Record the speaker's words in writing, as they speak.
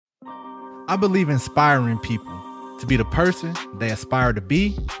I believe in inspiring people to be the person they aspire to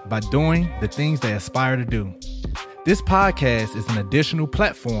be by doing the things they aspire to do. This podcast is an additional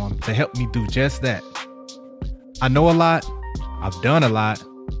platform to help me do just that. I know a lot, I've done a lot,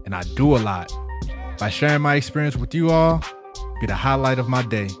 and I do a lot. By sharing my experience with you all, be the highlight of my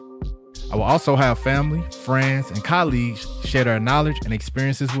day. I will also have family, friends, and colleagues share their knowledge and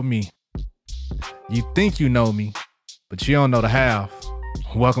experiences with me. You think you know me, but you don't know the half.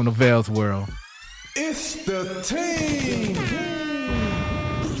 Welcome to Vale's World. It's the team.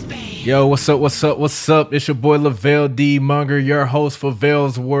 Yo, what's up? It's your boy Lavelle D. Munger, your host for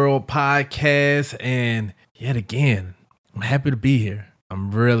Vale's World podcast. And yet again, I'm happy to be here.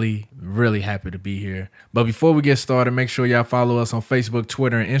 I'm really happy to be here. But before we get started, make sure y'all follow us on Facebook,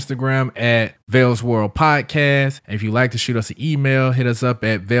 Twitter, and Instagram at Vale's World Podcast. And if you'd like to shoot us an email, hit us up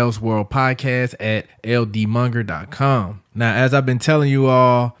at valesworldpodcast@ldmunger.com. Now, as I've been telling you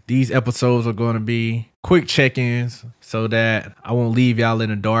all, these episodes are going to be quick check-ins so that I won't leave y'all in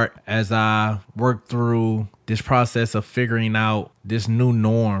the dark as I work through this process of figuring out this new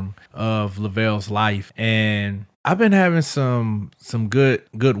norm of Lavelle's life. And I've been having some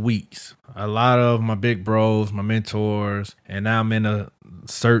good weeks. A lot of my big bros, my mentors, and now I'm in a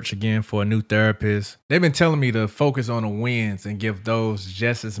search again for a new therapist. They've been telling me to focus on the wins and give those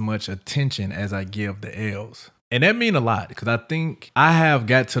just as much attention as I give the L's. And that mean a lot because I think I have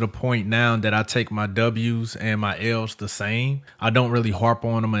got to the point now that I take my W's and my L's the same. I don't really harp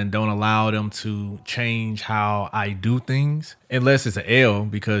on them and don't allow them to change how I do things unless it's an L,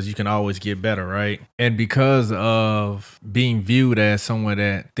 because you can always get better, right? And because of being viewed as someone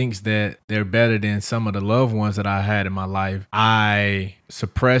that thinks that they're better than some of the loved ones that I had in my life, I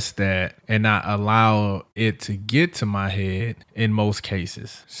suppress that and not allow it to get to my head in most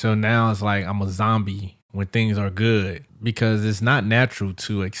cases. So now it's like I'm a zombie when things are good, because it's not natural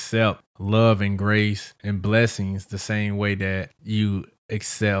to accept love and grace and blessings the same way that you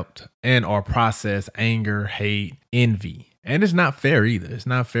accept and or process anger, hate, envy. And it's not fair either. It's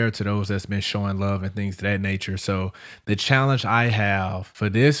not fair to those that's been showing love and things of that nature. So the challenge I have for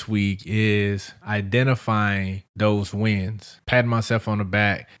this week is identifying those wins, patting myself on the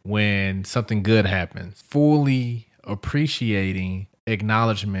back when something good happens, fully appreciating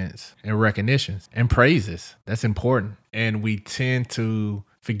acknowledgments and recognitions and praises. That's important. And we tend to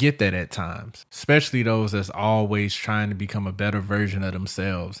forget that at times, especially those that's always trying to become a better version of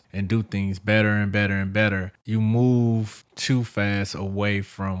themselves and do things better and better and better. You move too fast away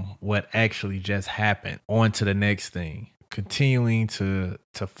from what actually just happened onto the next thing, continuing to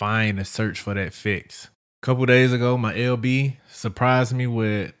find and search for that fix. A couple days ago, my LB surprised me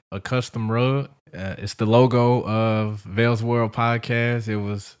with a custom rug. It's the logo of Vale's World Podcast. It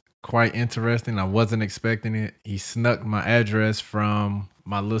was quite interesting. I wasn't expecting it. He snuck my address from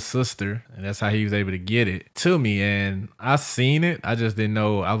my little sister, and that's how he was able to get it to me. And I seen it. I just didn't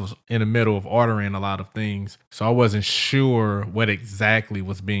know. I was in the middle of ordering a lot of things, so I wasn't sure what exactly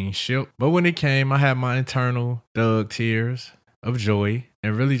was being shipped. But when it came, I had my internal Doug tears of joy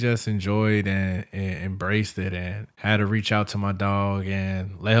and really just enjoyed and embraced it, and had to reach out to my dog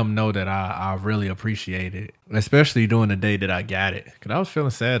and let him know that I really appreciate it, especially during the day that I got it, because I was feeling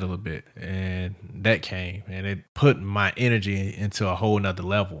sad a little bit, and that came and it put my energy into a whole nother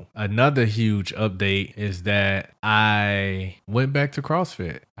level. Another huge update is that I went back to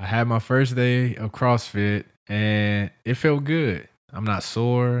CrossFit. I had my first day of CrossFit and it felt good. I'm not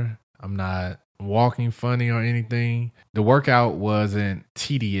sore. I'm not walking funny or anything. The workout wasn't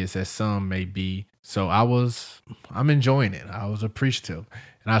tedious as some may be, so I'm enjoying it. I was appreciative,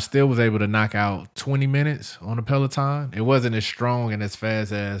 and I still was able to knock out 20 minutes on a Peloton. It wasn't as strong and as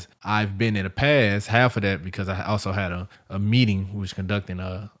fast as I've been in the past. Half of that because I also had a meeting. We was conducting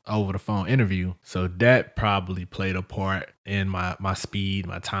a over the phone interview, so that probably played a part in my speed,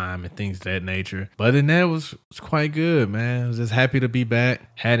 my time, and things of that nature. But other than that, it was quite good, man. I was just happy to be back.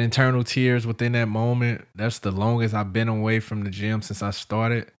 Had internal tears within that moment. That's the longest I've been away from the gym since I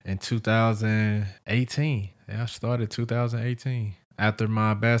started in 2018. Yeah, I started 2018. After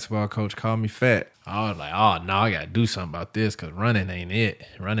my basketball coach called me fat, I was like, oh, no, I got to do something about this, because running ain't it.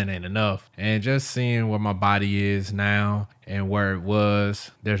 Running ain't enough. And just seeing where my body is now and where it was,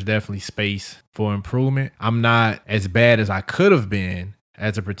 there's definitely space for improvement. I'm not as bad as I could have been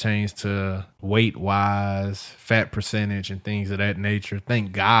as it pertains to weight-wise, fat percentage, and things of that nature.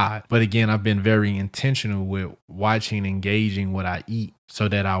 Thank God. But again, I've been very intentional with watching and engaging what I eat so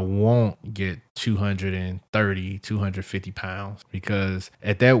that I won't get 230, 250 pounds. Because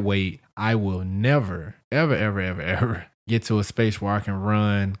at that weight, I will never, ever get to a space where I can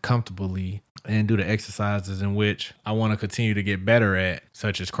run comfortably and do the exercises in which I want to continue to get better at,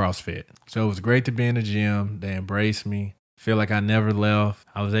 such as CrossFit. So it was great to be in the gym. They embraced me. Feel like I never left.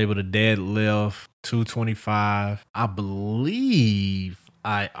 I was able to deadlift 225. I believe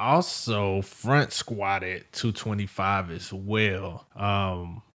I also front squatted 225 as well,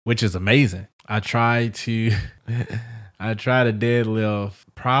 which is amazing. I tried to deadlift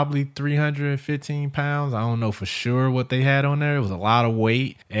probably 315 pounds. I don't know for sure what they had on there. It was a lot of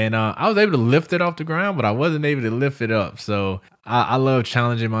weight. And I was able to lift it off the ground, but I wasn't able to lift it up. So I love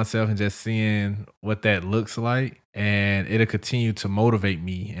challenging myself and just seeing what that looks like. And it'll continue to motivate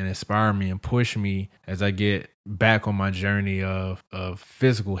me and inspire me and push me as I get back on my journey of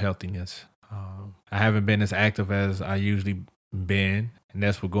physical healthiness. I haven't been as active as I usually been. And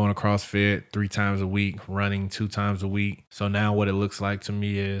that's with going to CrossFit 3 times a week, running 2 times a week. So now what it looks like to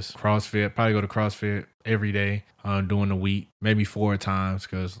me is CrossFit, probably go to CrossFit every day during the week, maybe 4 times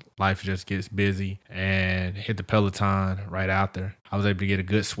because life just gets busy, and hit the Peloton right after. I was able to get a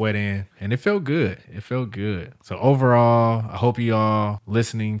good sweat in and it felt good. It felt good. So overall, I hope you all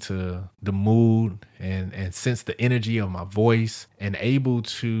listening to the mood and sense the energy of my voice and able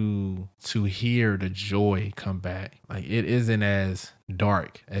to hear the joy come back. Like, it isn't as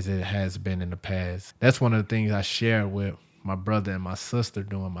dark as it has been in the past. That's one of the things I shared with my brother and my sister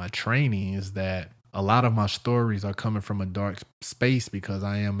during my training, is that a lot of my stories are coming from a dark space because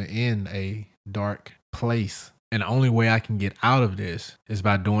I am in a dark place. And the only way I can get out of this is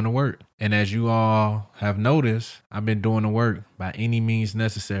by doing the work. And as you all have noticed, I've been doing the work by any means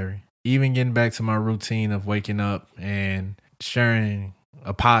necessary. Even getting back to my routine of waking up and sharing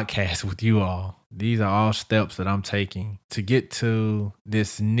a podcast with you all. These are all steps that I'm taking to get to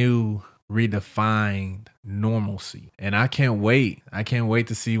this new redefined normalcy. And I can't wait. I can't wait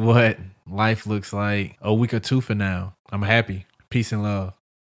to see what life looks like a week or 2 from now. I'm happy. Peace and love.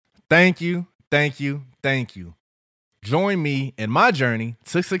 Thank you. Thank you. Thank you. Join me in my journey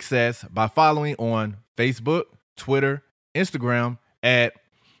to success by following on Facebook, Twitter, Instagram at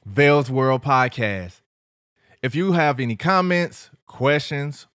Vale's World Podcast. If you have any comments,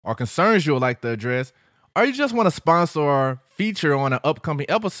 questions, or concerns you would like to address, or you just want to sponsor or feature on an upcoming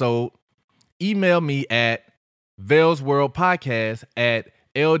episode, email me at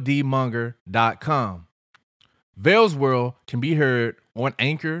valesworldpodcast@ldmunger.com. Vale's World can be heard on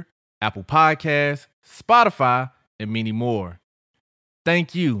Anchor, Apple Podcasts, Spotify, and many more.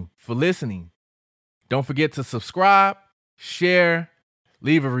 Thank you for listening. Don't forget to subscribe, share,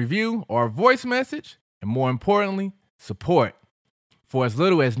 leave a review or a voice message, and more importantly, support. For as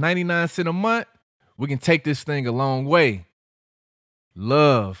little as 99 cents a month, we can take this thing a long way.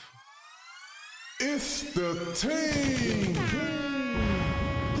 Love. It's the team.